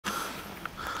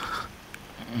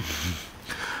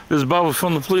This is Bubba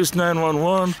from the police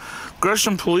 911.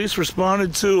 Gresham police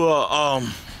responded to a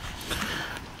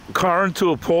car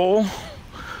into a pole.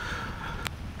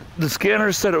 The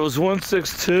scanner said it was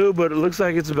 162, but it looks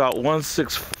like it's about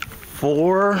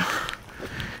 164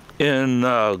 in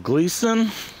Gleason.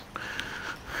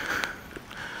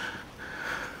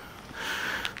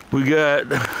 We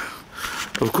got,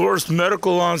 of course,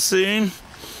 medical on scene.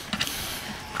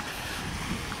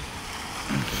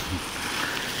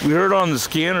 We heard on the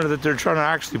scanner that they're trying to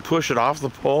actually push it off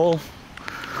the pole.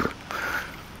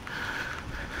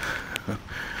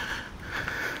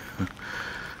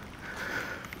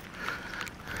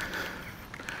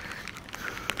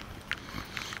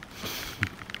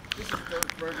 This is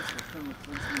Dirk Ferguson from the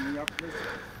police in Minneapolis,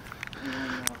 and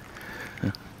we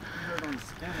heard on the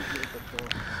scanner here that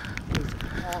there's a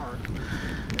car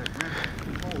that ran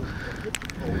the pole, that hit the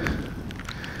pole,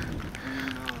 and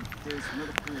there's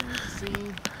medical on the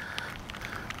scene,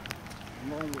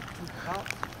 along with 2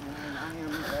 cops, and I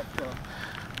am at the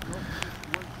Northeast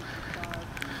 155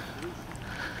 in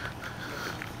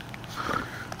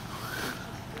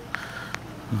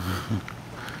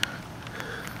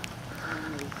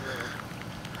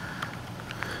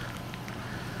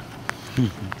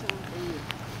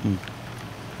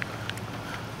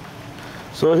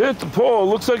So it hit the pole. It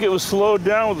looks like it was slowed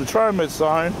down with the TriMet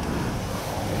sign.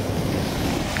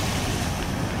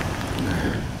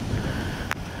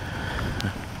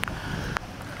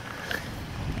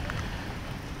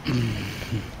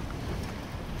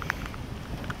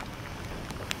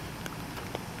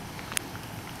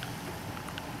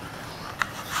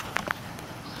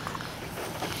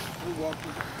 We're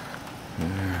walking.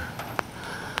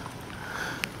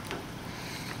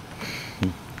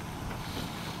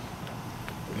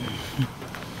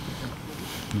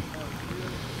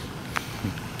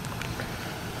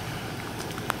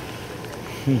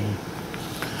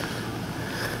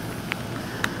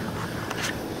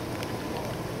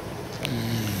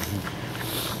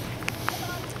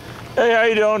 Hey, how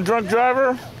you doing? Drunk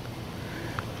driver?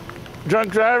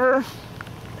 Drunk driver?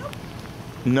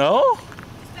 No?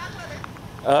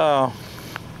 Oh.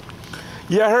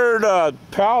 Yeah, I heard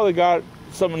Powell, they got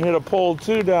someone hit a pole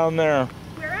too down there.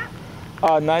 Where at?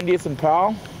 90th and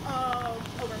Powell.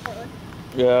 Over in Portland.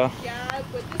 Yeah. Yeah,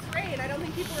 with this rain, I don't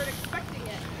think people were expecting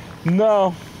it.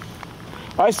 No.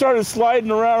 I started sliding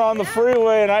around on the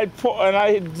freeway, and I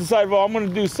decided, well, I'm going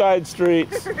to do side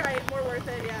streets. Right, more worth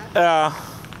it, yeah. Yeah.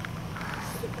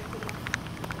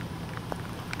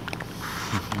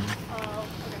 Oh,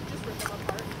 okay, just rip them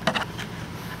apart.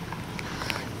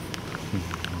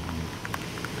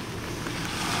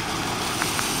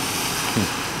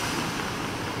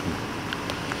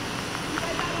 You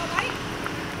guys out all night?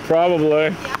 Probably.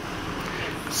 Yeah.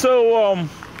 So,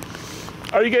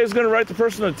 are you guys going to write the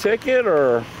person a ticket,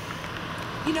 or?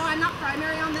 You know, I'm not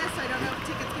primary on this. I don't know if a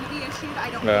ticket's going to be issued. I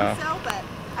don't Yeah. think so, but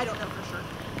I don't know for sure.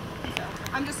 So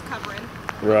I'm just covering.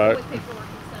 Right. With paperwork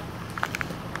and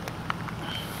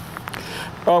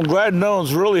stuff. Oh, I'm glad no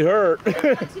one's really hurt.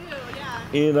 That too, yeah.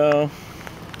 You know.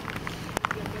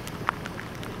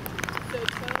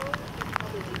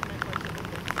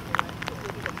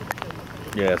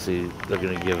 Yeah, see, they're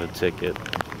going to give a ticket.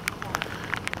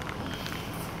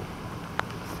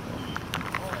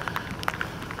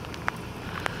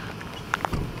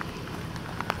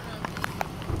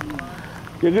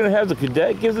 You're going to have the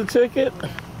cadet give the ticket?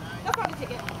 That's not a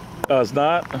ticket. Oh, it's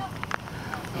not?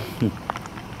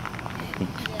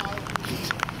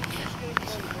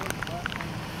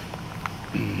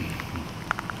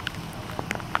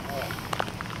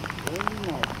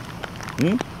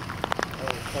 Hmm?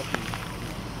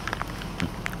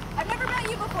 I've never met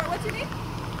you before. What's your name?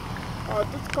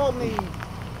 Just call me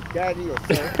Daddy or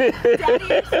Sir.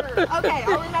 Daddy or Sir. Okay,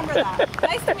 I'll remember that.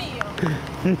 Nice to meet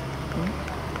you.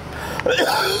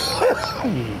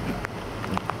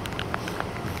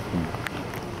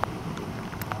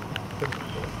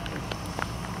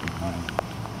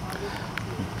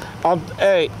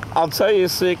 I'll tell you a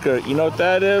secret. You know what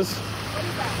that is?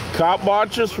 Cop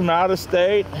watchers from out of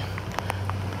state,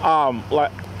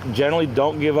 like generally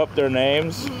don't give up their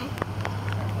names.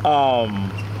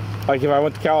 Like if I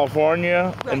went to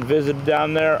California and visited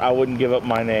down there, I wouldn't give up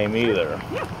my name either.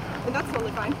 Yeah, and that's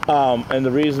totally fine. And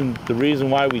the reason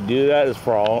why we do that is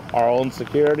for our own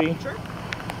security. Sure.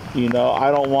 You know,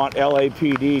 I don't want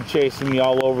LAPD chasing me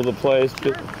all over the place.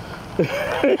 Sure.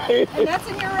 And that's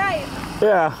in your right.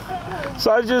 Yeah.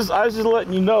 So I was just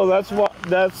letting you know that's. Yeah,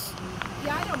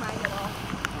 I don't mind at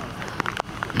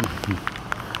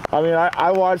all. I mean,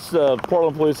 I watched the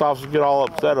Portland police officer get all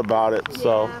upset about it.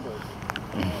 So. Yeah.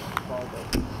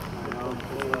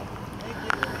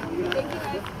 Thank you,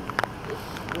 guys.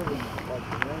 Really like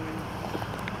the rain,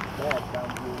 bad down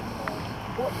here in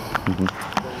Portland.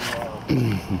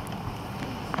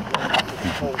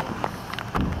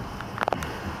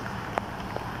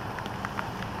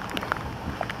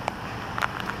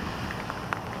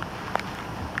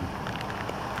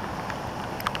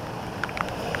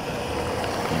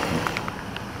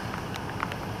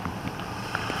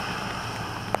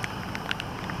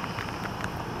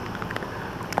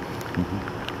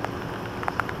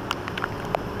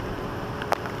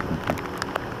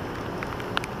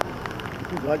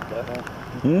 You like that, huh?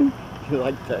 Hmm? You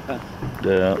like that, huh?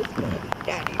 Yeah.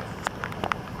 Daddy.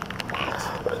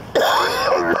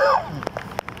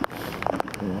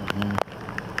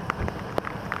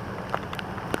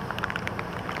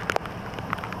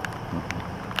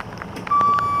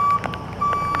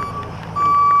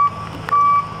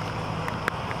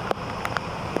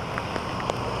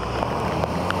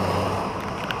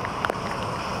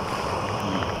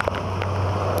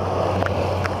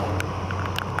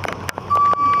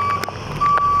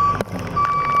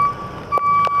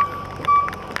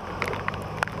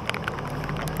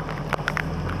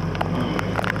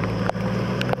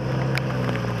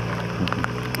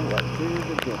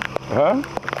 Huh?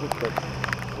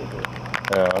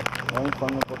 Yeah. Only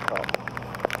fun with the top.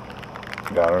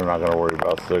 God, I'm not gonna worry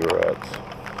about cigarettes.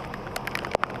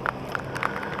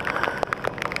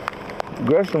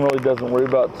 Gresham really doesn't worry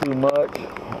about too much.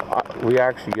 We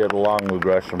actually get along with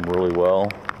Gresham really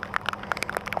well.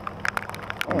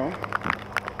 Oh.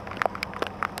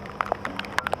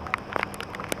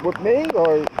 With me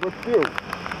or with you?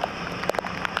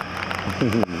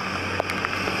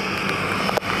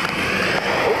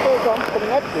 Because I'm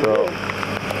connected. So,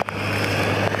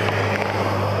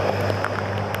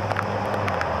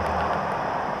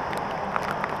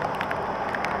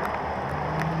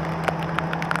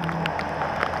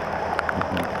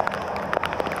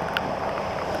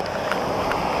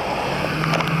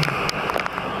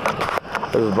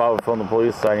 this is Bob from the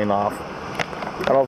police signing off. I don't